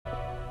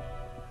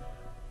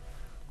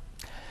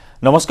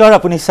নমস্কাৰ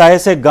আপুনি চাই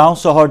আছে গাঁও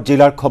চহৰ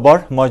জিলাৰ খবৰ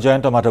মই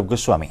জয়ন্ত মাধৱ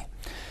গোস্বামী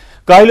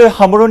কাইলৈ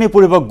সামৰণি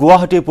পৰিব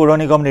গুৱাহাটী পৌৰ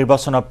নিগম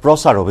নিৰ্বাচনৰ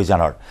প্ৰচাৰ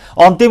অভিযানৰ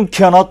অন্তিম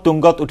ক্ষণত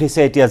তুংগত উঠিছে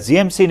এতিয়া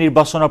জিএমচি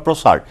নিৰ্বাচনৰ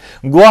প্ৰচাৰ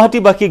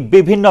গুৱাহাটীবাসীক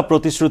বিভিন্ন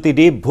প্ৰতিশ্ৰুতি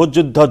দি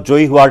ভোটযুদ্ধত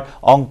জয়ী হোৱাৰ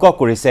অংক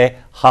কৰিছে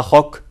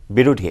শাসক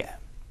বিৰোধীয়ে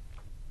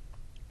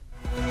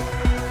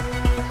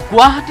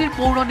গুৱাহাটীৰ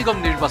পৌৰ নিগম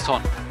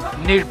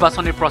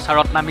নিৰ্বাচনী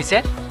প্ৰচাৰত নামিছে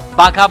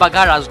বাঘা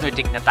বাঘা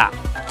ৰাজনৈতিক নেতা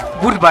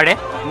বুধবাৰে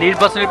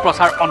নিৰ্বাচনী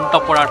প্ৰচাৰ অন্ত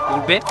পৰাৰ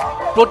পূৰ্বে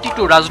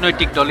প্ৰতিটো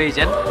ৰাজনৈতিক দলেই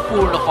যেন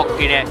পূৰ্ণ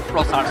শক্তিৰে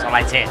প্ৰচাৰ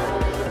চলাইছে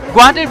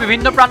গুৱাহাটীৰ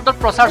বিভিন্ন প্ৰান্তত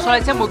প্ৰচাৰ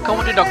চলাইছে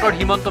মুখ্যমন্ত্ৰী ডক্টৰ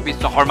হিমন্ত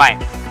বিশ্ব শৰ্মাই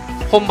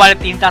সোমবাৰে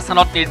 ৩টা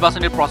স্থানত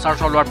নিৰ্বাচনী প্ৰচাৰ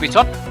চলোৱাৰ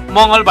পিছত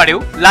মঙলবাৰেও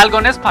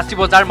লালগণেশ ফাঁচী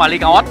বজাৰ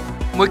মালিগাঁৱত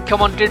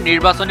মুখ্যমন্ত্ৰীৰ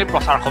নিৰ্বাচনী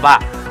প্ৰচাৰ সভা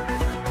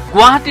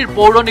গুৱাহাটীৰ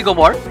পৌৰ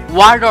নিগমৰ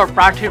ৱাৰ্ডৰ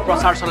প্ৰাৰ্থীৰ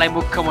প্ৰচাৰ চলাই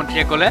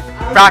মুখ্যমন্ত্ৰীয়ে ক'লে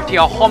প্ৰাৰ্থী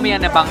অসমীয়া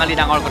নে বাঙালী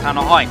ডাঙৰ কথা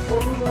নহয়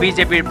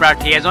বিজেপিৰ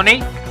প্ৰাৰ্থী এজনেই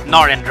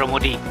নৰেন্দ্ৰ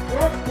মোদী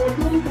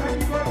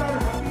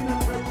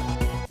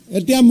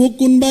এতিয়া মোক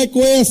কোনবাই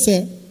কৈ আছে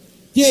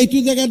যে এইটো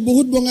জায়গাত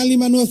বহুত বঙালী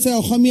মানুহ আছে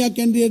অসমীয়া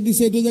ক্যান্ডিডেট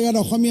দিছে এইটো জায়গাত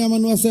অসমীয়া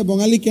মানুহ আছে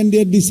বঙালী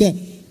ক্যান্ডিডেট দিছে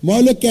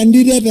মইলো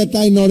ক্যান্ডিডেট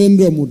এটাই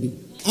নৰেন্দ্ৰ মোদী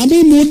আমি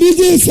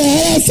মোদীজিৰ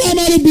চেহেৰা চাম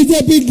আৰু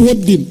বিজেপিক ভোট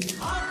দিম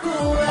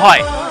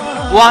হয়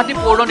গুৱাহাটী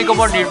পৌৰ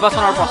নিগমৰ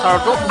নিৰ্বাচনৰ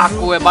প্ৰচাৰতো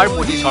আকৌ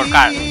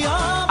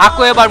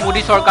এবাৰ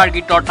মোদী চৰকাৰ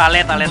গীতৰ তালে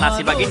তালে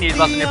নাচি বাগি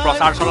নিৰ্বাচনী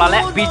প্ৰচাৰ চলালে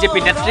বিজেপি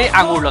নেত্ৰী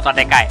আঙুৰলতা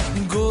ডেকাই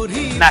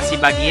নাচি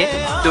বাগিয়ে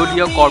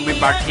দলীয় কৰ্মী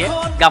প্ৰাৰ্থীয়ে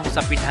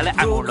গামোচা পিন্ধালে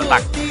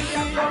আঙুৰলতাক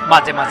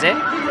মাজে মাজে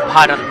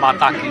ভাৰত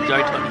মাতা কি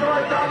জয় ধ্বনি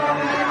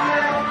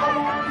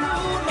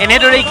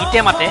এনেদৰেই গীতে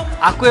মাতে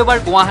আকৌ এবাৰ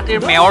গুৱাহাটীৰ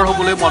মেয়ৰ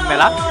হ'বলৈ মন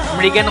মেলা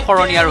মৃগেন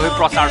শৰণীয়াৰ হৈ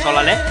প্ৰচাৰ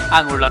চলালে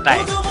আঙুৰলতাই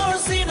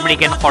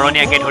মৃগেন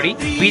শৰণীয়াকে ধৰি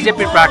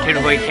বিজেপিৰ প্ৰাৰ্থীৰ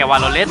হৈ সেৱা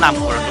ললে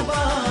নামঘৰতো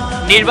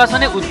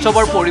নিৰ্বাচনী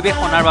উৎসৱৰ পৰিৱেশ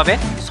অনাৰ বাবে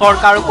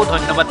চৰকাৰকো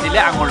ধন্যবাদ দিলে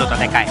আঙুৰলতা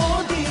ডেকাই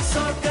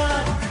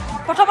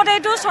প্ৰথমতে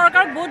এইটো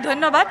চৰকাৰক বহুত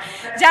ধন্যবাদ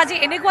যে আজি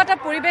এনেকুৱা এটা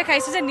পৰিৱেশ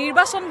আহিছে যে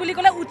নিৰ্বাচন বুলি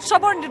ক'লে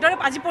উৎসৱৰ দৰে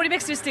আজি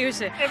পৰিৱেশ সৃষ্টি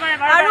হৈছে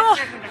আৰু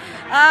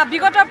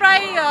বিগত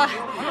প্ৰায়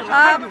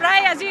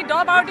আজি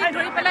 10-12 দিন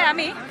ধৰি পেলাই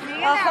আমি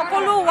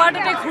সকলো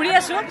ৱাৰ্ডতে ঘূৰি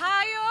আছো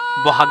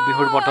বহাগ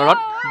বিহুৰ বতৰত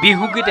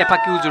বিহু গীত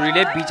এপাকিও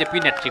জুৰিলে বিজেপি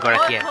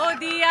নেত্ৰীগৰাকীয়ে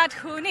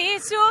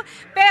শুনিছো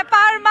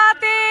পেপাৰ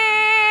মাতে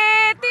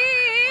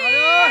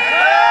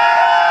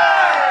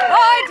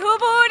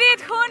ধুবুৰীত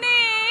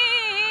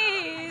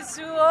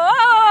শুনিছো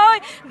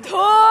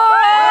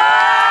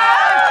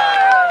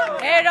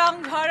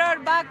ৰংঘৰৰ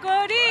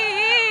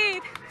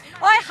বাকৰিত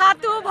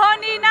হাতু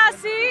ভনি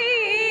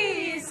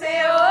নাচিছে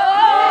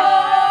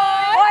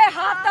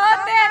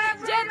হাততে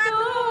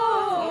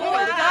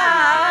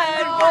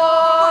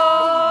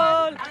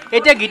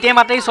এতিয়া গীতে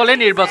মাতেই চলে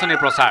নিৰ্বাচনী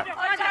প্ৰচাৰ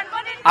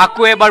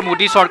আকৌ এবাৰ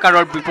মোদী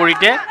চৰকাৰৰ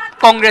বিপৰীতে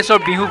কংগ্ৰেছৰ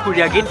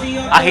বিহুকুৰীয়া গীত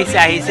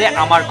আহিছে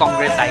আমাৰ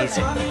কংগ্ৰেছ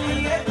আহিছে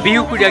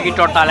বিহুকুৰীয়া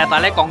গীতৰ তালে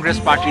তালে কংগ্ৰেছ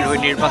পাৰ্টিৰ হৈ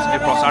নিৰ্বাচনী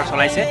প্ৰচাৰ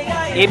চলাইছে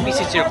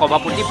এপিচিচিৰ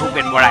সভাপতি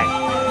ভূপেন বৰাই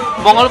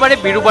মঙলবাৰে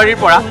বিৰুবাৰীৰ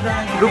পৰা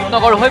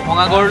ৰূপনগৰ হৈ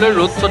ভঙাগড়লৈ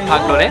ৰোড শ্ব'ত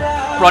ভাগ ল'লে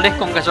প্ৰদেশ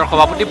কংগ্ৰেছৰ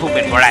সভাপতি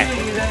ভূপেন বৰাই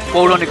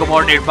পৌৰ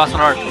নিগমৰ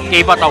নিৰ্বাচনৰ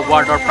কেইবাটাও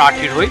ৱাৰ্ডৰ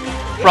প্ৰাৰ্থীৰ হৈ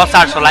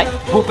প্ৰচাৰ চলাই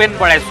ভূপেন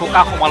বৰাই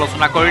চোকা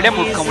সমালোচনা কৰিলে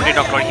মুখ্যমন্ত্ৰী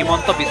ডক্টৰ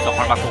হিমন্ত বিশ্ব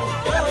শৰ্মাকো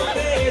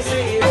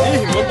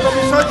হিমন্ত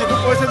বিশ্বই যিটো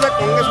কৈছে যে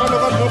কংগ্ৰেছৰ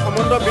লগত মোৰ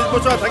সম্বন্ধ 20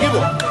 বছৰ থাকিব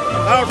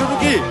তাৰ অৰ্থটো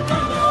কি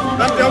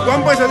কাৰণ তেওঁ গম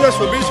পাইছে যে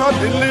 24ত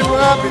দিল্লীৰ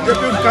পৰা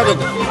বিজেপি উৎখাত হ'ব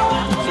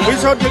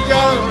 24ত যেতিয়া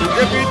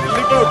বিজেপি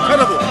দিল্লীৰ পৰা উৎখাত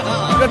হ'ব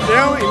তেতিয়া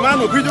তেওঁ ইমান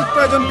অভিযুক্ত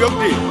এজন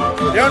ব্যক্তি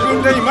তেওঁৰ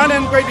বিৰুদ্ধে ইমান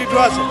এনকুৱাৰী দি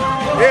থোৱা আছে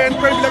এই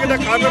এনকুৱাৰীবিলাক এতিয়া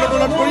কাৰ্পেটৰ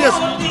তলত পৰি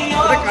আছে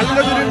গতিকে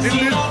কালিলৈ যদি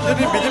দিল্লীত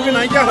যদি বিজেপি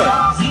নাইকিয়া হয়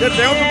তেতিয়া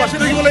তেওঁতো বাচি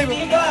থাকিব লাগিব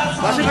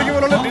বাচি থাকিব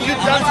হ'লে দিল্লীত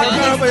যাৰ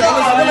চৰকাৰ হ'ব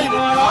এইফালে যাব লাগিব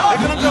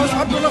সেইকাৰণে তেওঁ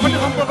সব দলৰ সৈতে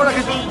সম্পৰ্ক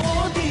ৰাখিছে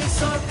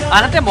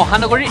আনহাতে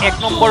মহানগৰীৰ 1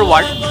 নম্বৰ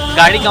ৱাৰ্ড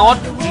গাড়ীগাঁৱত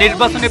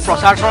নিৰ্বাচনী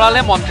প্ৰচাৰ চলালে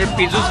মন্ত্ৰী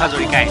পীযুষ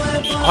হাজৰিকাই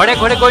ঘৰে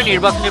ঘৰে গৈ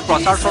নিৰ্বাচনী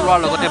প্ৰচাৰ চলোৱাৰ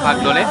লগতে ভাগ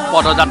ল'লে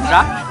পদযাত্ৰা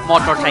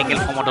মটৰচাইকেল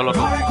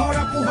সমদলতো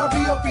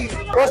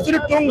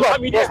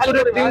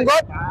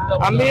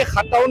আমি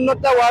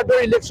 57টা ৱাৰ্ডৰ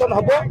ইলেকশ্যন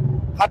হ'ব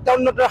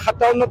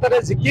 57টাৰে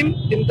জিকিম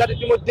 3টাত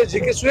ইতিমধ্যে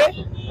জিকিছোৱে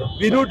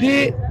বিৰোধী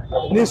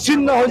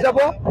নিশ্চিন্ন হৈ যাব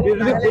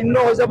বিৰোধী শূন্য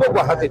হৈ যাব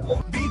গুৱাহাটীত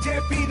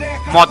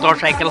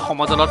মটৰচাইকেল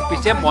সমদলত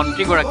পিছে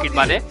মন্ত্ৰীগৰাকীৰ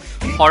বাদে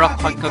সৰহ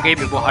সংখ্যকেই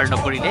ব্যৱহাৰ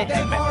নকৰিলে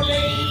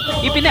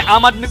ইপিনে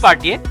আম আদমি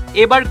পাৰ্টিয়ে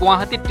এইবাৰ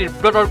গুৱাহাটীত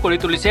তীব্ৰতৰ কৰি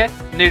তুলিছে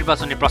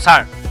নিৰ্বাচনী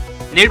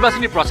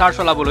প্ৰচাৰ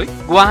চলাবলৈ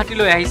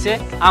গুৱাহাটীলৈ আহিছে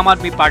আম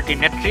আদমি পাৰ্টিৰ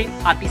নেত্ৰী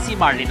আতিশী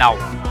মাৰ্লিনাও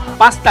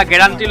 5টা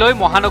গেৰাণ্টি লৈ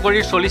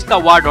মহানগৰীৰ 40টা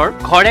ৱাৰ্ডৰ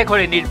ঘৰে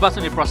ঘৰে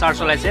নিৰ্বাচনী প্ৰচাৰ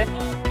চলাইছে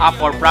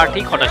আপৰ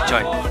প্ৰাৰ্থী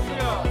সদস্যই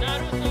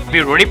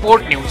bureau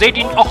report news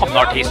 18 Assam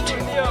north east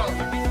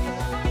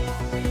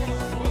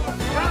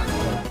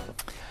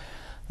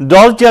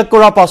দল ত্যাগ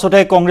কৰাৰ পাছতে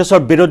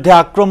কংগ্ৰেছৰ বিৰুদ্ধে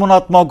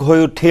আক্ৰমণাত্মক হৈ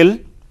উঠিল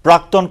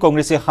প্ৰাক্তন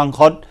কংগ্ৰেছী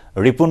সাংসদ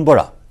ৰিপুন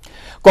বৰা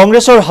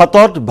কংগ্ৰেছৰ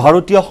হাতত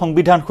ভাৰতীয়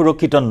সংবিধান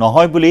সুৰক্ষিত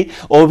নহয় বুলি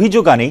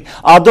অভিযোগ আনি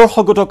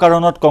আদৰ্শগত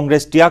কাৰণত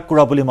কংগ্ৰেছ ত্যাগ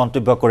কৰা বুলি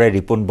মন্তব্য কৰে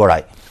ৰিপুন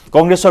বৰাই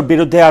কংগ্ৰেছৰ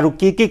বিৰুদ্ধে আৰু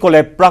কি ক'লে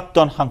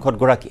প্ৰাক্তন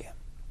সাংসদগৰাকীয়ে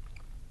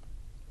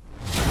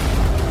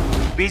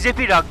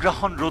বিজেপিৰ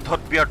আগ্ৰাসন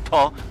ৰোধত ব্যৰ্থ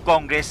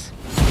কংগ্ৰেছ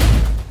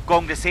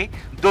কংগ্ৰেছে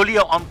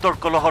দলীয়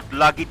অন্তৰ্কলহত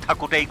লাগি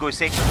থাকোঁতেই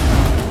গৈছে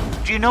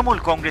তৃণমূল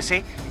কংগ্ৰেছে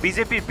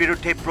বিজেপিৰ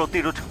বিৰুদ্ধে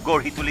প্ৰতিৰোধ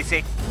গঢ়ি তুলিছে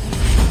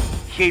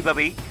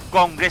সেইবাবেই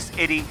কংগ্ৰেছ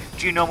এৰি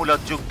তৃণমূলত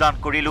যোগদান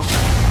কৰিলো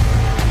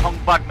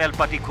সংবাদ মেল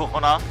পাতি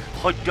ঘোষণা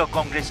সদ্য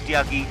কংগ্ৰেছ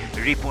ত্যাগী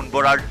ৰিপুন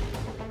বৰাৰ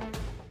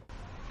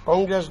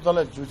কংগ্ৰেছ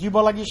দলে যুঁজিব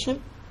লাগিছিল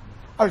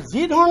আৰু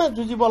যি ধৰণে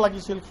যুঁজিব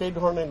লাগিছিল সেই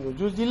ধৰণে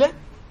নুযুঁজিলে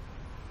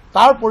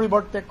তাৰ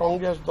পৰিৱৰ্তে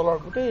কংগ্ৰেছ দলৰ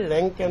গোটেই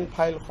ৰেংক এণ্ড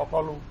ফাইল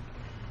সকলো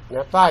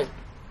নেতাই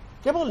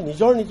কেৱল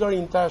নিজৰ নিজৰ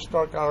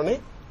ইণ্টাৰেষ্টৰ কাৰণে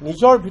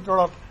নিজৰ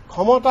ভিতৰত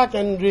ক্ষমতা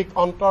কেন্দ্ৰিক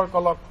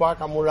অন্তৰ্কলক খোৱা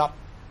কামোৰাত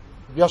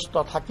ব্যস্ত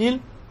থাকিল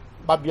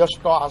বা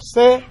ব্যস্ত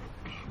আছে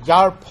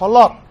যাৰ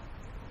ফলত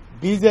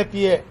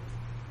বিজেপিয়ে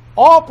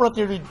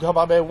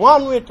অপ্ৰতিৰোধ্যভাৱে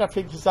ওৱান ৱে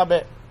ট্ৰেফিক হিচাপে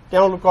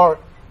তেওঁলোকৰ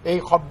এই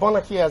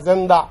সৰ্বনাশী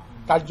এজেণ্ডা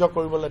কাৰ্য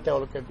কৰিবলৈ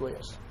তেওঁলোকে গৈ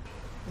আছে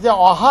যে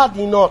অহা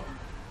দিনত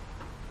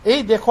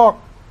এই দেশক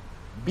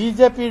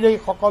বিজেপিৰ এই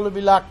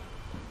সকলোবিলাক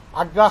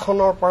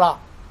আগ্ৰাসনৰ পৰা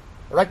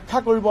ৰক্ষা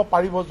কৰিব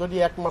পাৰিব যদি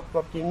একমাত্ৰ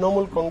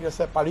তৃণমূল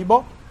কংগ্ৰেছে পাৰিব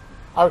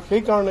আৰু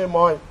সেইকাৰণে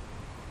মই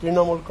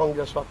তৃণমূল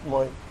কংগ্ৰেছত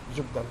মই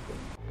যোগদান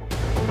কৰিম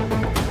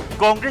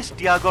কংগ্ৰেছ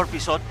ত্যাগৰ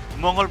পিছত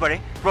মঙলবাৰে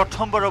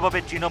প্ৰথমবাৰৰ বাবে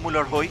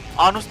তৃণমূলৰ হৈ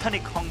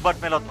আনুষ্ঠানিক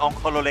সংবাদমেলত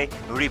অংশ ল'লে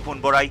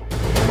ৰিপুন বৰাই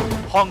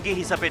সংগী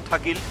হিচাপে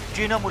থাকিল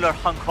তৃণমূলৰ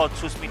সাংসদ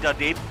সুস্মিতা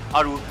দেৱ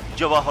আৰু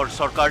জৱাহৰ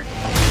চৰকাৰ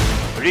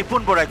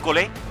ৰিপুন বৰাই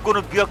ক'লে কোনো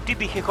ব্যক্তি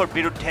বিশেষৰ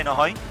বিৰুদ্ধে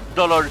নহয়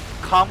দলৰ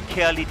খাম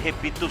খেয়ালিতহে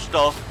বিতুষ্ট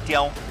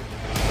তেওঁ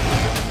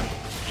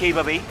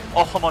সেইবাবেই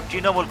অসমত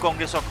তৃণমূল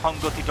কংগ্ৰেছক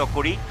সংগঠিত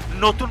কৰি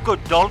নতুনকৈ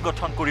দল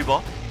গঠন কৰিব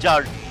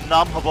যাৰ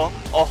নাম হ'ব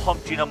অসম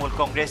তৃণমূল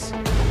কংগ্ৰেছ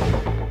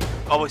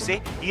অৱশ্যে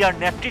ইয়াৰ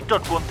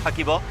নেতৃত্বত কোন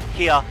থাকিব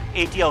সেয়া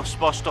এতিয়াও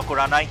স্পষ্ট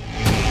কৰা নাই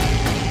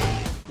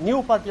নিউ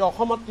পাৰ্টি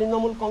অসমত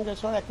তৃণমূল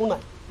কংগ্ৰেছৰ একো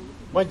নাই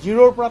মই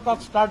জিৰোৰ পৰা তাত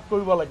ষ্টাৰ্ট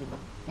কৰিব লাগিব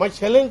মই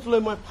চেলেঞ্জ লৈ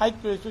মই ফাইট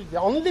কৰিছোঁ যে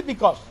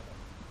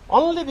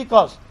অনলি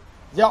বিকজ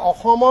যে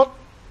অসমত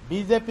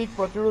বিজেপিক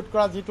প্ৰতিৰোধ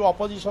কৰা যিটো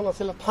অপজিশ্যন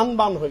আছিলে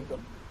থানবান হৈ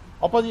গ'ল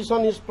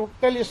opposition is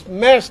totally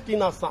smashed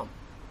in Assam.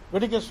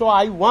 So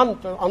I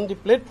want, on the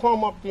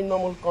platform of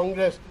Trinamool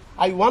Congress,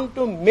 I want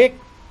to make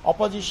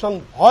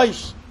opposition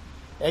voice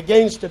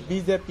against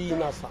BJP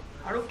in Assam.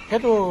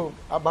 Hetu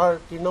abar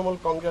Trinamool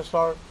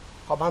Congressor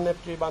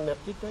সভানেত্ৰী বা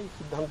নেতৃত্বই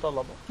সিদ্ধান্ত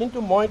ল'ব কিন্তু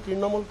মই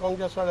তৃণমূল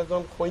কংগ্ৰেছৰ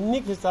এজন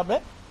সৈনিক হিচাপে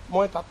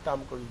মই তাত কাম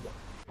কৰি যাম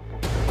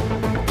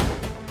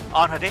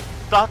আনহাতে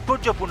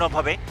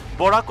তাৎপৰ্যপূৰ্ণভাৱে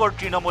বৰাকৰ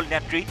তৃণমূল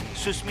নেত্ৰী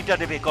সুস্মিতা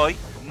দেৱে কয়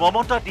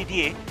মমতা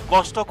দিদিয়ে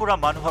কষ্ট কৰা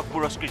মানুহক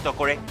পুৰস্কৃত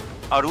কৰে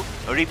আৰু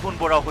ৰিপুন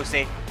বৰা হৈছে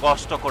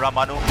কষ্ট কৰা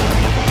মানুহ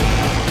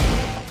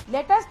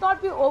Let us not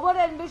be over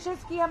ambitious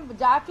कि हम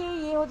जाके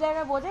ये हो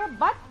जाएगा वो जाएगा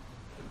but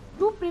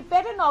to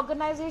prepare an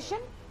organization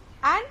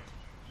and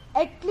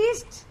at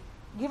least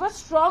give a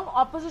strong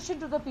opposition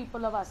to the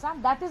people of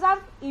Assam that is our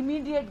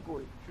immediate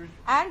goal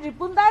and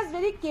Ripunda is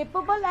very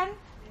capable and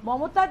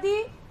Mamata Di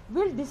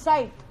will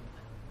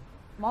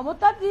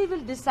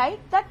decide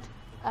that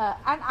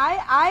and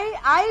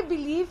I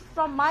believe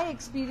from my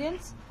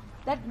experience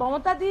that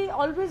Mamata Di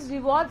always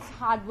rewards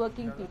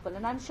hardworking people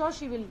and I'm sure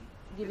she will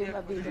give him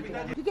a big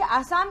applause. क्योंकि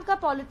आसाम का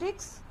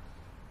politics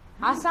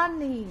आसान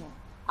नहीं है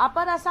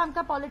अपर आसाम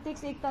का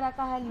politics एक तरह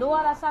का है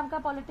लोअर आसाम का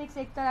पॉलिटिक्स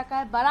एक तरह का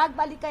है बराक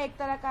बाली का एक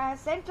तरह का है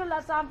सेंट्रल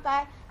आसाम का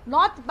है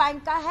नॉर्थ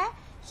बैंक का है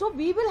so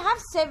we will have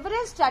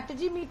several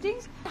strategy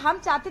meetings हम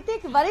चाहते थे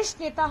एक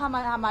वरिष्ठ नेता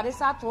हमारे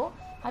साथ हो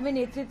हमें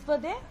नेतृत्व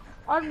दे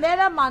और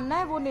मेरा मानना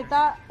है वो नेता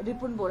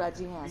रिपुन बोरा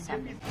जी हैं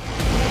असम में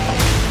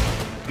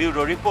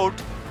bureau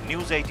report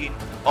news 18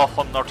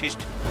 Assam north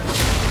east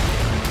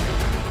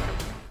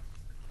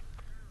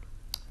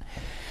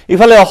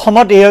ইফালে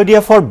অসমত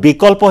এআইডিএফৰ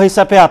বিকল্প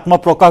হিচাপে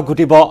আত্মপ্ৰকাশ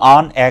ঘটিব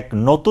আন এক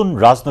নতুন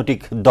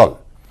ৰাজনৈতিক দল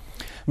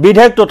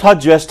বিধায়ক তথা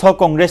জ্যেষ্ঠ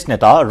কংগ্ৰেছ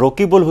নেতা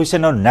ৰকিবুল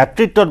হুছেইনৰ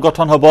নেতৃত্বত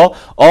গঠন হ'ব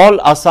অল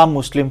আসাম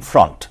মুছলিম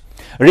ফ্ৰণ্ট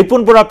ৰিপুন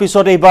বৰাৰ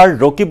পিছত এইবাৰ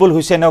ৰকিবুল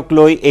হুছেইনক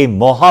লৈ এই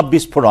মহা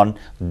বিস্ফোৰণ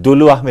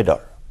দুলু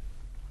আহমেদৰ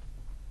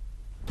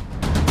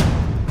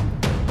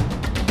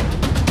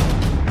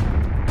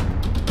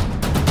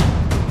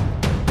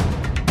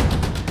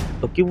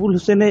ৰকিবুল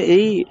হুছেইনে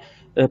এই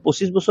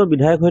 25 বছৰ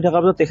বিধায়ক হৈ থকা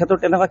পিছত তেখেতৰ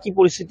তেনেকুৱা কি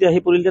পৰিস্থিতি আহি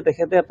পৰিল যে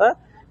তেখেতে এটা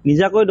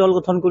নিজাকৈ দল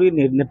গঠন কৰি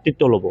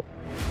নেতৃত্ব ল'ব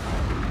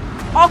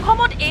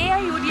অসমত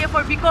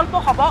এআইইউডিএফৰ বিকল্প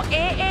হ'ব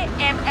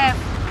এএএমএফ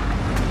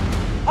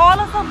অল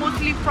আসাম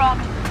মুছলিম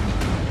ফ্ৰণ্ট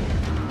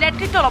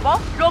নেতৃত্ব ল'ব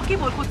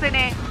ৰকিবুল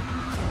হুছেইনে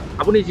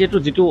আপুনি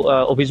যিটো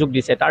অভিযোগ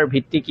দিছে তাৰ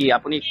ভিত্তি কি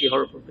আপুনি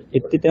কিহৰ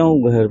ভিত্তি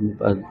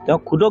তেওঁ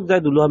খুদক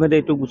যায় দুলু আহমেদে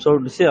এইটো গোচৰ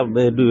দিছে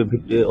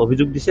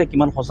অভিযোগ দিছে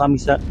কিমান সঁচা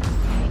মিছা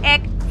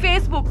এক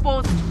ফেচবুক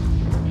পোষ্ট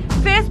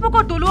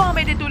ফেসবুকত দুলু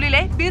আহমেদে তুলিলে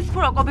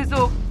বিস্ফোৰক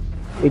অভিযোগ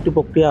এইটো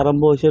প্ৰক্ৰিয়া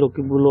আৰম্ভ হৈছে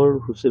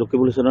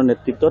ৰকিবুল হুছেইনৰ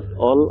নেতৃত্বত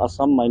অল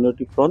আসাম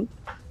মাইনৰিটি ফ্ৰণ্ট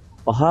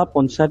অহা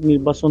পঞ্চায়ত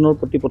নিৰ্বাচনৰ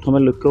প্ৰতি প্ৰথমে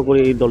লক্ষ্য কৰি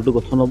এই দলটো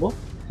গঠন হ'ব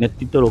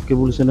নেতৃত্ব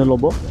ৰকিবুল হুছেইনে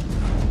ল'ব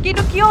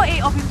কিন্তু কিয় এই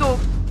অভিযোগ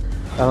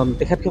কাৰণ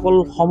তেখেতসকল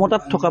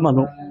সমতাত থকা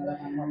মানুহ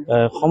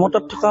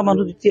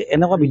যেতিয়া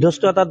এনেকুৱা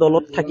বিধ্বস্ত এটা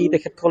দলত থাকি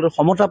তেখেতসকলৰ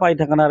সমতা পাই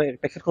থকা না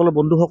তেখেতসকলৰ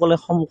বন্ধুসকলে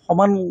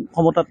সমান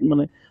সমতাত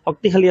মানে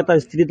শক্তিশালী এটা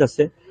স্থিতিত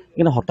আছে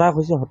কিন্তু হতাশ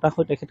হৈছে হতাশ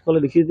হৈ তেখেতসকলে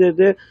দেখিছে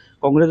যে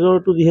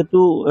কংগ্ৰেছৰতো যিহেতু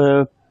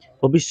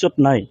ভৱিষ্যত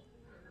নাই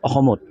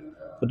অসমত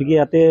গতিকে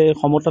ইয়াতে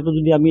সমতাটো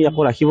যদি আমি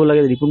আকৌ ৰাখিব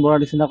লাগে ৰিপুন বৰাৰ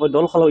নিচিনাকৈ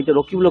দল খালো এতিয়া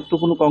ৰকিবুলকতো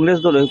কোনো কংগ্ৰেছ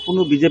দল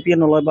কোনো বিজেপিয়ে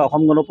নলয় বা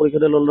অসম গণ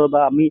পৰিষদে নলয় বা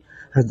আমি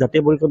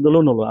জাতীয় পৰিষদ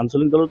দলেও নলয়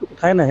আঞ্চলিক দলতো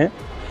কথাই নাহে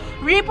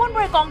ৰিপুন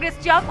বৰাই কংগ্ৰেছ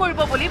ত্যাগ কৰিব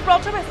বুলি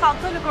প্ৰথমে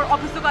চাঞ্চল্যকৰ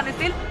অভিযোগ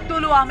আনিছিল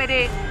তুলু আহমেদে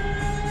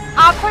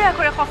আখৰে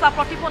আখৰে সঁচা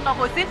প্ৰতিপন্ন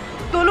হৈছিল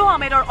তুলু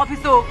আহমেদৰ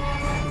অভিযোগ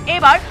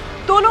এবাৰ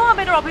তুলু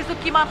আহমেদৰ অভিযোগ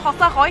কিমান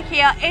সঁচা হয়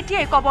সেয়া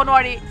এতিয়াই ক'ব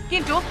নোৱাৰি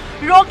কিন্তু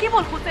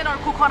ৰকিবুল হুছেইনৰ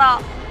ঘোষণা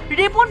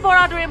ৰিপুন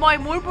বৰাৰ দৰে মই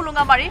মূৰ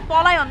পুলুঙা মাৰি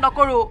পলায়ন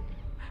নকৰোঁ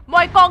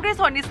মই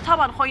কংগ্ৰেছৰ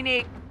নিষ্ঠাবান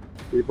সৈনিক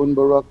ৰিপুন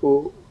বৰুৱাকো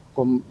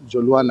কম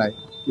জ্বলোৱা নাই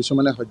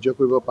কিছুমানে সহ্য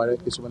কৰিব পাৰে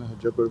কিছুমানে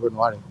সহ্য কৰিব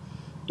নোৱাৰে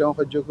তেওঁ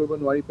সহ্য কৰিব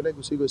নোৱাৰি পেলাই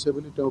গুচি গৈছে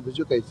বুলি তেওঁ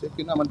অভিযোগ আহিছে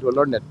কিন্তু আমাৰ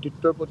দলৰ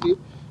নেতৃত্বৰ প্ৰতি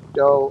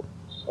তেওঁ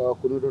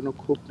কোনো ধৰণৰ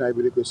ক্ষোভ নাই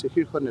বুলি কৈছে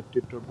শীৰ্ষ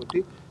নেতৃত্বৰ প্ৰতি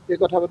এই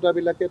কথা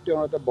বতৰাবিলাকে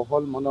তেওঁৰ এটা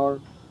বহল মনৰ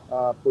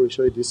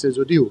পৰিচয় দিছে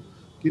যদিও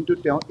কিন্তু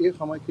তেওঁ এই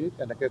সময়খিনিত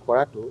এনেকৈ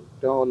কৰাটো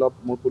তেওঁ অলপ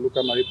মূৰ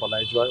পুলুকা মাৰি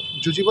পলাই যোৱাৰ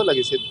যুঁজিব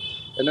লাগিছিল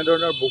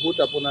এনেধৰণৰ বহুত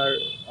আপোনাৰ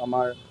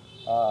আমাৰ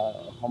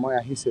সময়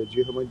আহিছে যি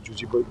সময়ত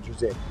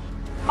যুঁজে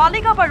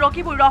মালিগাঁৱৰ পৰা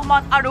ৰকিবুৰ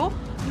ৰহমান আৰু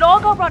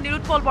নগাঁৱৰ পৰা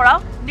নিৰুৎপল Bora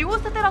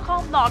News18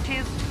 Assam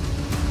Northeast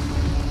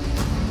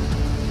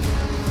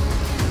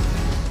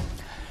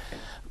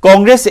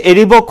Congress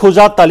এৰিব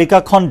খোজা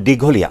তালিকাখন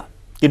দীঘলীয়া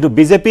কিন্তু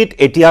বিজেপিত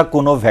এতিয়া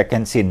কোনো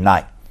ভ্যাকেন্সি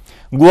নাই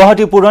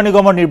গুৱাহাটী পৌৰ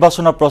নিগমৰ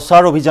নিৰ্বাচনৰ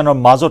প্ৰচাৰ অভিযানৰ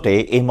মাজতে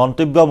এই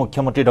মন্তব্য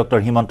মুখ্যমন্ত্ৰী ডক্টৰ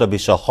হিমন্ত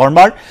বিশ্ব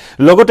শৰ্মাৰ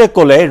লগতে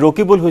ক'লে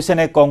ৰকিবুল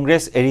হুছেইনে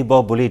কংগ্ৰেছ এৰিব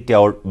বুলি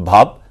তেওঁৰ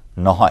ভাব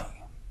নহয়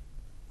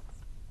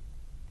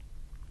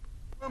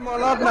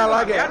মনত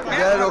নালাগে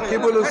যে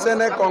ৰকিবুল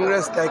হুছেইনে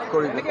কংগ্ৰেছ ত্যাগ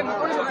কৰিব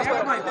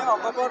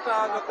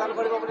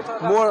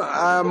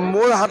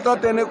মোৰ হাতত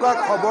তেনেকুৱা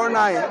খবৰ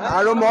নাই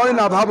আৰু মই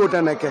নাভাবো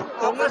তেনেকে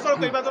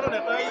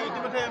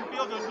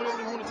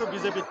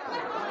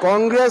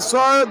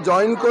কংগ্ৰেছৰ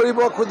জইন কৰিব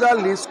খোজা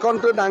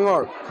লিষ্টখনটো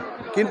ডাঙৰ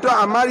কিন্তু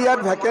আমাৰ ইয়াত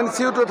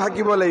ভ্যাকেন্সিওটো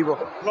থাকিব লাগিব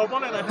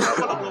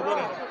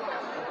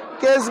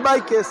কেছ বাই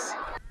কেছ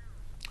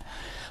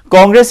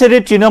কংগ্ৰেছ এৰি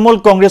তৃণমূল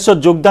কংগ্ৰেছত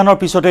যোগদানৰ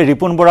পিছতে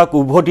ৰিপুন বৰাক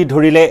উভতি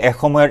ধৰিলে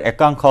এসময়ৰ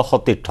একাংশ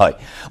সতীৰ্থই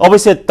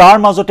অৱশ্যে তাৰ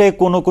মাজতে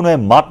কোনোৱে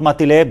মাত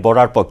মাতিলে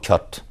বৰাৰ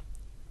পক্ষত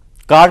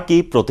কাৰ কি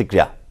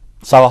প্ৰতিক্ৰিয়া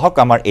চাওক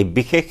আমাৰ এই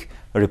বিশেষ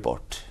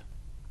ৰিপৰ্ট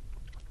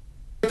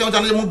তেওঁ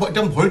জানে মোৰ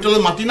একদম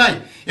ভৰিতলৈ মাতি নাই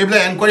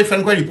এইবিলাক এনকুৱাৰী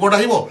ৰিপৰ্ট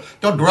আহিব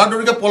তেওঁ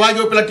দৌৰাদৌৰিকে পলাই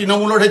গৈ পেলাই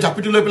তৃণমূলৰ সেই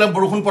জাপিটো লৈ পেলাই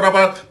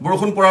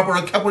বৰষুণ পৰাৰ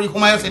ৰক্ষা কৰি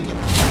সোমাই আছে এতিয়া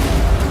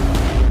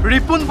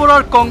ৰিপুন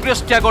বৰাৰ কংগ্ৰেছ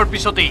ত্যাগৰ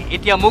পিছতেই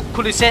এতিয়া মুখ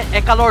খুলিছে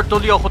একালৰ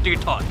দলীয়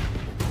সতীৰ্থই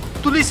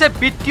তুলিছে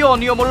বিত্তীয়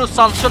অনিয়মৰো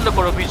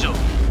চাঞ্চল্যকৰ অভিযোগ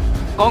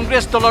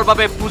কংগ্ৰেছ দলৰ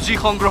বাবে পুঁজি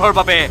সংগ্ৰহৰ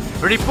বাবে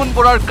ৰিপুন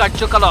বৰাৰ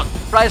কাৰ্যকালত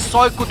প্ৰায়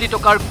 6 কোটি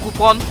টকাৰ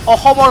কুপন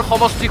অসমৰ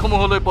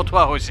সমষ্টিসমূহলৈ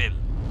পঠোৱা হৈছিল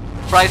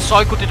প্ৰায়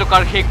 6 কোটি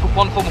টকাৰ সেই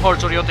কুপনসমূহৰ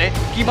জৰিয়তে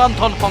কিমান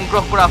ধন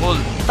সংগ্ৰহ কৰা হ'ল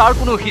তাৰ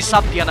কোনো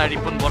হিচাপ দিয়া নাই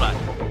ৰিপুন বৰাই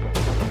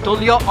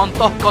দলীয়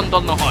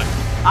অন্তঃকন্দল নহয়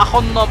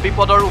আসন্ন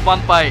বিপদৰ উমান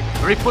পাই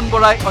ৰিপুন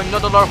বৰাই অন্য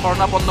দলৰ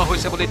শৰণাপন্ন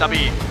হৈছে বুলি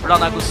দাবী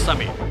ৰাণা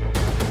গোস্বামী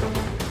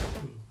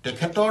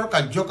তেখেতৰ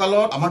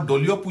কাৰ্যকালত আমাৰ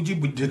দলীয় পুঁজি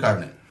বৃদ্ধিৰ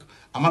কাৰণে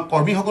আমাৰ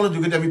কৰ্মীসকলৰ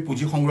যোগেদি আমি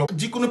পুঁজি সংগ্ৰহ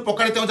যিকোনো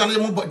প্ৰকাৰে তেওঁ জানে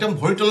মোৰ একদম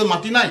ভৰিতলৈ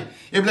মাতি নাই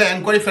এইবিলাক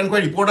এনকুৱাৰী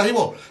ৰিপৰ্ট আহিব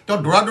তেওঁ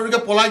দৌৰাদৌৰিকে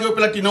পলাই গৈ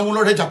পেলাই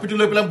তৃণমূলৰ সেই জাপিটো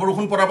লৈ পেলাই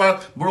বৰষুণ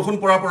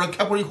পৰাৰ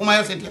ৰক্ষা কৰি সোমাই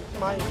আছে এতিয়া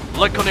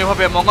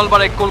লক্ষণীয়ভাৱে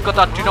মঙলবাৰে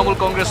কলকাতাত তৃণমূল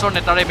কংগ্ৰেছৰ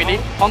নেতাৰে মিলি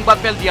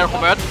সংবাদমেল দিয়াৰ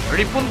সময়ত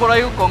ৰিপুন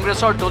বৰায়ো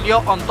কংগ্ৰেছৰ দলীয়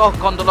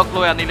অন্তঃকন্দলক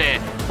লৈ আনিলে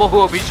বহু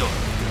অভিযোগ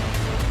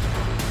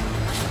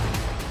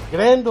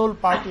গ্ৰেণ্ড অল্ড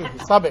পাৰ্টি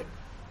হিচাপে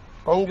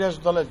কংগ্ৰেছ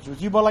দলে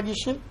যুঁজিব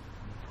লাগিছিল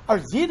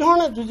আৰু যি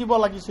ধৰণে যুঁজিব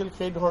লাগিছিল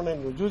সেই ধৰণে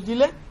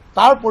নুযুঁজিলে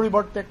তাৰ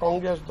পৰিৱৰ্তে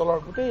কংগ্ৰেছ দলৰ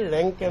গোটেই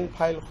ৰেংক এণ্ড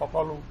ফাইল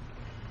সকলো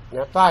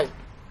নেতাই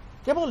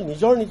কেৱল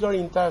নিজৰ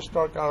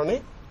ইণ্টাৰেষ্টৰ কাৰণে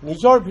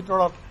নিজৰ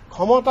ভিতৰত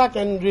ক্ষমতা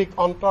কেন্দ্ৰিক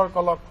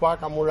অন্তৰ্কলক খোৱা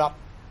কামোৰাত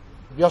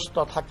ব্যস্ত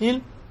থাকিল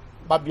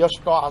বা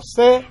ব্যস্ত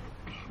আছে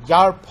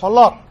যাৰ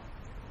ফলত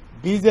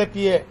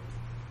বিজেপিয়ে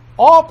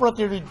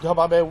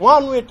অপ্ৰতিৰোধ্যভাৱে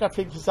ওৱান ৱে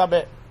ট্ৰেফিক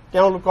হিচাপে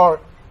তেওঁলোকৰ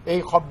এই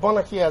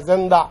সৰ্বনাশী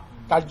এজেণ্ডা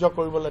কাৰ্য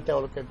কৰিবলৈ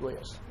তেওঁলোকে গৈ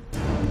আছে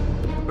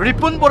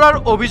ৰিপুন বৰাৰ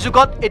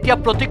অভিযোগত এতিয়া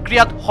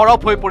প্ৰতিক্ৰিয়াত সৰব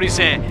হৈ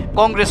পৰিছে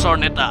কংগ্ৰেছৰ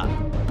নেতা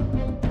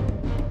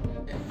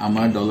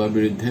আমাৰ দলৰ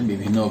বিৰুদ্ধে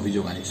বিভিন্ন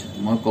অভিযোগ আনিছে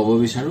মই ক'ব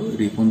বিচাৰো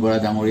ৰিপুন বৰা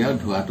ডাঙৰীয়া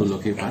ধোৱা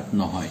তুলসীৰ পাত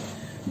নহয়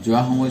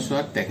যোৱা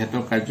সময়ছোৱাত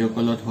তেখেতৰ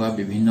কাৰ্যকালত হোৱা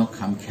বিভিন্ন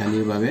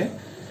খামখেয়ালিৰ বাবে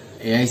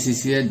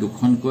AICCয়ে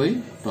দুখনকৈ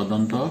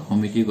তদন্ত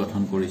সমিতি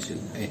গঠন কৰিছিল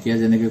এতিয়া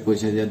যেনেকৈ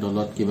কৈছে যে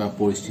দলত কিবা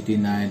পৰিস্থিতি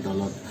নাই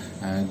দলত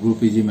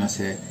গ্ৰুপিজিম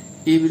আছে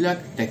এইবিলাক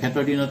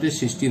তেখেতৰ দিনতে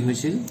সৃষ্টি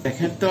হৈছিল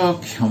তেখেতৰ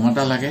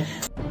ক্ষমতা লাগে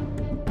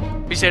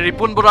পিছে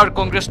ৰিপুন বৰাৰ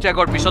কংগ্ৰেছ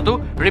ত্যাগৰ পিছতো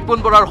ৰিপুন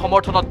বৰাৰ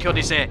সমৰ্থনত থিয়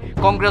দিছে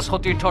কংগ্ৰেছ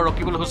সতীৰ্থ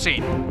ৰকিবুল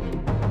হুছেইন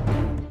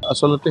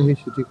আচলতে সেই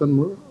চিঠিখন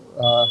মোৰ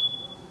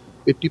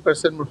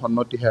 80% মোৰ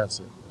সন্মতিহে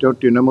আছে তেওঁ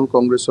তৃণমূল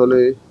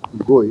কংগ্ৰেছলৈ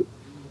গৈ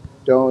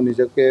তেওঁ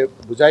নিজকে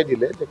বুজাই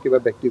দিলে যে কিবা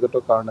ব্যক্তিগত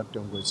কাৰণত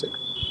তেওঁ গৈছে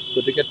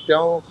গতিকে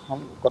তেওঁ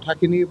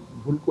কথাখিনি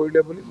ভুল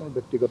কৰিলে বুলি মোৰ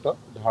ব্যক্তিগত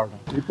ধাৰণা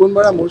ৰিপুন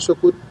বৰা মোৰ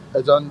চকুত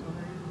এজন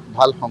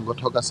ভাল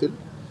সংগঠক আছিল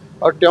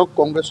আৰু তেওঁ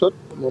কংগ্ৰেছত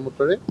মোৰ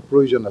মতেৰে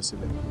প্ৰয়োজন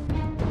আছিলে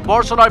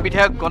বৰচনাৰ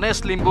বিধায়ক গণেশ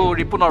লিম্বু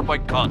ৰিপুনৰ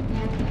পক্ষত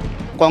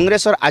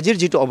কংগ্ৰেছৰ আজিৰ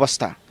যেটো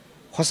অৱস্থা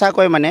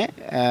সঁচাকৈ মানে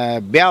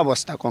বেয়া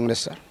অৱস্থা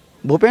কংগ্ৰেছৰ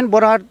ভূপেন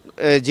বৰাৰ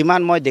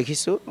যিমান মই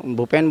দেখিছোঁ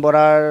ভূপেন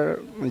বৰাৰ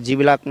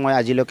যিবিলাক মই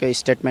আজিলৈকে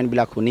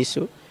ষ্টেটমেণ্টবিলাক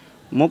শুনিছোঁ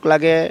মোক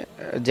লাগে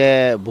যে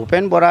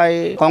ভূপেন বৰাই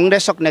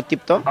কংগ্ৰেছক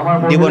নেতৃত্ব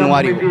দিব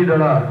নোৱাৰিব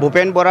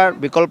ভূপেন বৰাৰ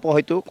বিকল্প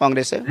হয়তো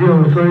কংগ্ৰেছে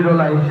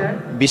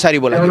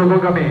বিচাৰিব লাগিব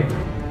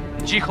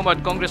যি সময়ত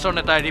কংগ্ৰেছৰ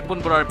নেতাই ৰিপুন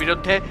বৰাৰ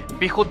বিৰুদ্ধে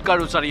বিশুদ্ধকাৰ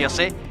উচ্চাৰি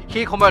আছে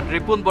সেই সময়ত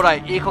ৰিপুন বৰাই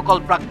এইসকল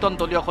প্ৰাক্তন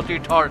দলীয়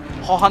সতীৰ্থৰ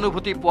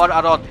সহানুভূতি পোৱাৰ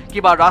আঁৰত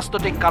কিবা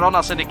ৰাজনৈতিক কাৰণ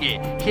আছে নেকি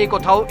সেই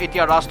কথাও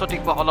এতিয়া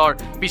ৰাজনৈতিক মহলৰ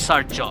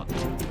বিচাৰ্য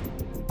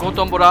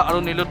গৌতম বৰা আৰু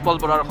নীলোৎপল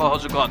বৰাৰ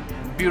সহযোগত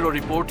bureau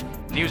report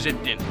news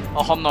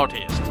 18 Assam north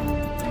east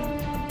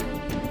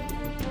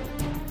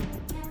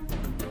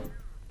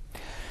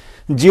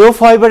Jio'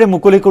 ফাইবাৰে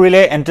মুকলি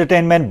কৰিলে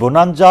এণ্টাৰটেইনমেণ্ট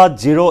বনাঞ্জা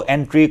জিৰ'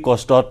 এণ্ট্ৰি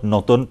কষ্টত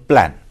নতুন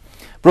প্লেন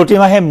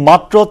প্ৰতিমাহে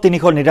মাত্ৰ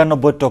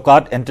 ৩৯৯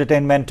 টকাত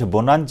এণ্টাৰটেইনমেণ্ট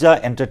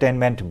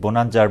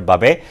বনাঞ্জাৰ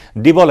বাবে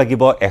দিব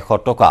লাগিব 100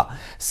 টকা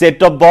সেট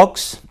টপ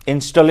বক্স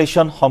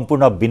ইনষ্টলেশ্যন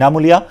সম্পূৰ্ণ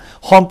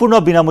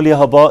বিনামূলীয়া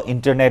হ'ব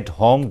ইণ্টাৰনেট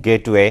হোম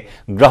গেটৱে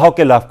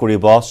গ্ৰাহকে লাভ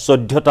কৰিব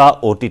 14টা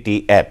OTT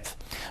এপ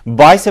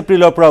 22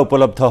 এপ্ৰিলৰ পৰা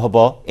উপলব্ধ হ'ব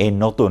এই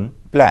নতুন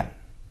প্লেন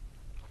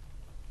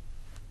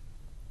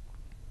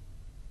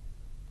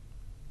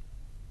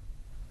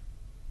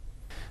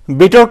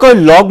বিতৰ্কই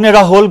লগ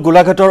নেৰা হল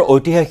গোলাঘাটৰ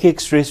ঐতিহাসিক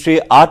শ্ৰী শ্ৰী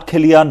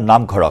আঠখেলীয়া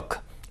নামঘৰক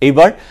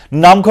এইবাৰ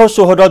নামঘৰ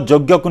চৌহদত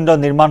যজ্ঞকুণ্ড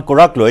নিৰ্মাণ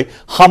কৰাক লৈ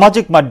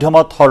সামাজিক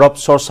মাধ্যমত হৰপ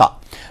চৰ্চা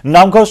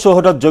নামঘৰ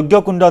চৌহদত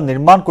যজ্ঞকুণ্ড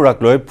নিৰ্মাণ কৰাক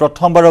লৈ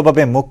প্ৰথমবাৰৰ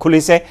বাবে মুখ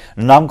খুলিছে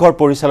নামঘৰ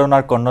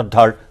পৰিচালনাৰ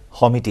কৰ্ণধাৰ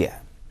সমিতিয়ে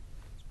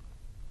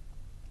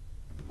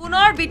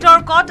পুনৰ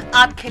বিতৰ্কত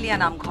আঠখেলীয়া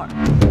নামঘৰ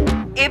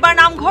এবাৰ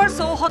নামঘৰ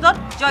চৌহদত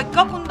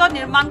যজ্ঞকুণ্ড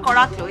নিৰ্মাণ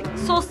কৰাক লৈ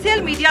সোশ্যাল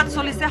মিডিয়াত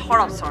চলিছে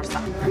হৰপ চৰ্চা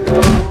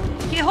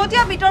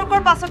শেহতীয়া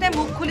বিতৰ্কৰ পাছতে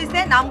মুখ খুলিছে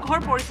নামঘৰ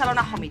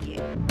পৰিচালনা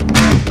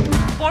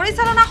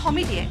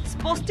সমিতিয়ে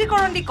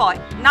স্পষ্টীকৰণ দি কয়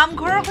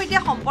নামঘৰৰ সৈতে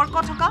সম্পৰ্ক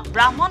থকা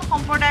ব্ৰাহ্মণ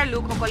সম্প্ৰদায়ৰ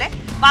লোকসকলে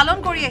পালন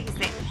কৰি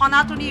আহিছে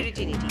সনাতনী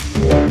ৰীতি-নীতি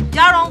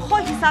যাৰ অংশ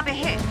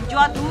হিচাপেহে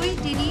যোৱা 2,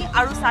 3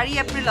 আৰু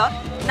 4 এপ্ৰিলত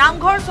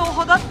নামঘৰ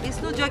চৌহদত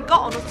বিষ্ণু যজ্ঞ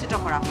অনুষ্ঠিত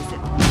কৰা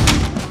হৈছিল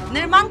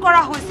নিৰ্মাণ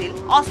কৰা হৈছিল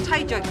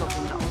অস্থায়ী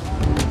যজ্ঞকুণ্ড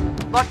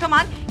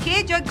বৰ্তমান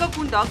সেই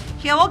যজ্ঞকুণ্ডক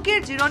সেৱকীৰ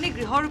জিৰণি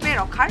গৃহৰূপে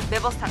ৰখাৰ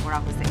ব্যৱস্থা কৰা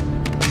হৈছে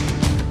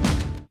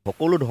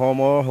সকলো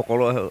ধৰ্মৰ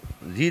সকলো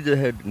যি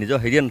নিজৰ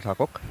হেৰিয়ে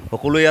নাথাকক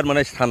সকলোৱে ইয়াত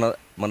মানে স্থান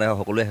মানে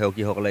সকলোৱে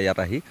সেৱকীসকলে ইয়াত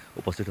আহি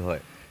উপস্থিত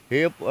হয়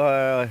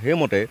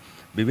সেইমতে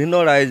বিভিন্ন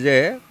ৰাইজে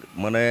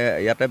মানে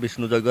ইয়াতে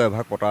বিষ্ণু যজ্ঞ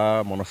এভাগ পতা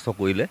মনস্থ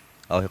কৰিলে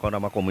আৰু সেইখন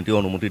আমাৰ কমিটিয়ে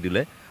অনুমতি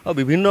দিলে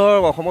আৰু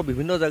অসমৰ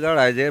বিভিন্ন জেগাৰ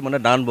ৰাইজে মানে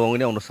দান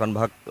বৰঙণি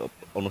অনুষ্ঠানভাগ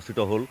অনুষ্ঠিত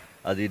হ'ল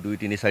আজি 2,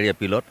 3, 4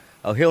 এপ্ৰিলত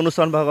আৰু সেই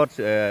অনুষ্ঠানভাগত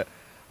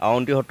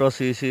আউন্তি সত্ৰ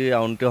শ্ৰী শ্ৰী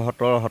আউন্তি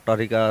সত্ৰৰ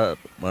সত্ৰাধিকাৰ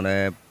মানে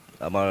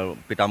আমাৰ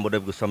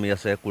পিতাম্বৰদেৱ গোস্বামী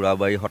আছে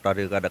কুৰাবাৰী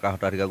সত্ৰাধিকাৰ ডেকা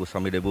সত্ৰাধিকাৰ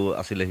গোস্বামীদেৱো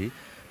আছিলেহি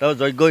তাৰ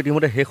যজ্ঞ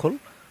ইতিমধ্যে শেষ হ'ল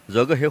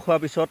যজ্ঞ শেষ হোৱাৰ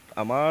পিছত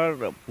আমাৰ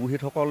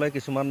পুৰোহিতসকলে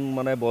কিছুমান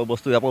মানে বয়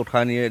বস্তু ইয়াৰ পৰা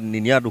উঠাই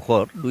নিয়া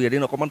দুখত 2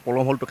 এদিন অকণমান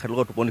পলম হ'ল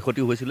তেখেতলোকৰ টোপনি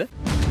ক্ষতি হৈছিলে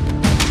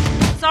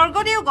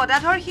স্বৰ্গদেউ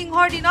গদাধৰ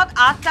সিংহৰ দিনত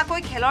 8টাকৈ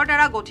খেলৰ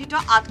দ্বাৰা গঠিত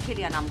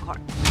আঠখেলীয়া নামঘৰ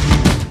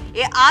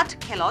এই 8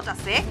 খেলত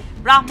আছে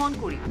ব্ৰাহ্মণ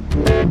কুৰি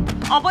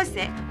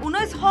অৱশ্যে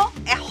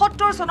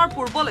 1971 চনৰ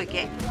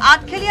পূৰ্বলৈকে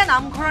আঠখেলীয়া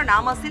নামঘৰৰ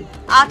নাম আছিল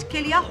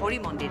আঠখেলীয়া হৰি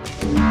মন্দিৰ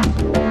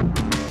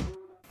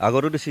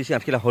আগতো শ্ৰী শ্ৰী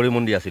আঠখেলীয়া হৰি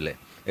মন্দিৰ আছিলে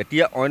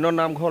এতিয়া অন্য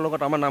নামঘৰৰ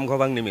লগত আমাৰ নামঘৰ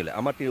ভাগ নিমিলে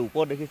আমাৰ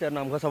ওপৰত দেখিছে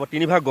নামঘৰ চাব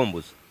 3 ভাগ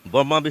গম্বুজ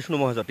ব্ৰহ্মা বিষ্ণু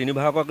মহেশ্বৰ 3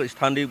 ভাগক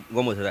স্থান দি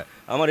গম্বুজ আছে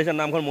আমাৰ দেখিছে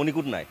নামঘৰ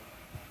মণিকূট নাই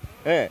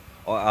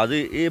আজি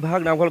এই ভাগ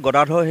নামঘৰ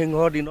গদাধৰ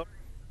সিংহৰ দিনত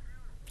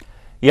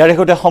ইয়াৰ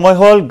সৈতে সময়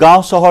হ'ল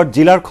গাঁও চহৰ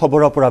জিলাৰ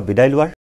খবৰৰ পৰা বিদায় লোৱাৰ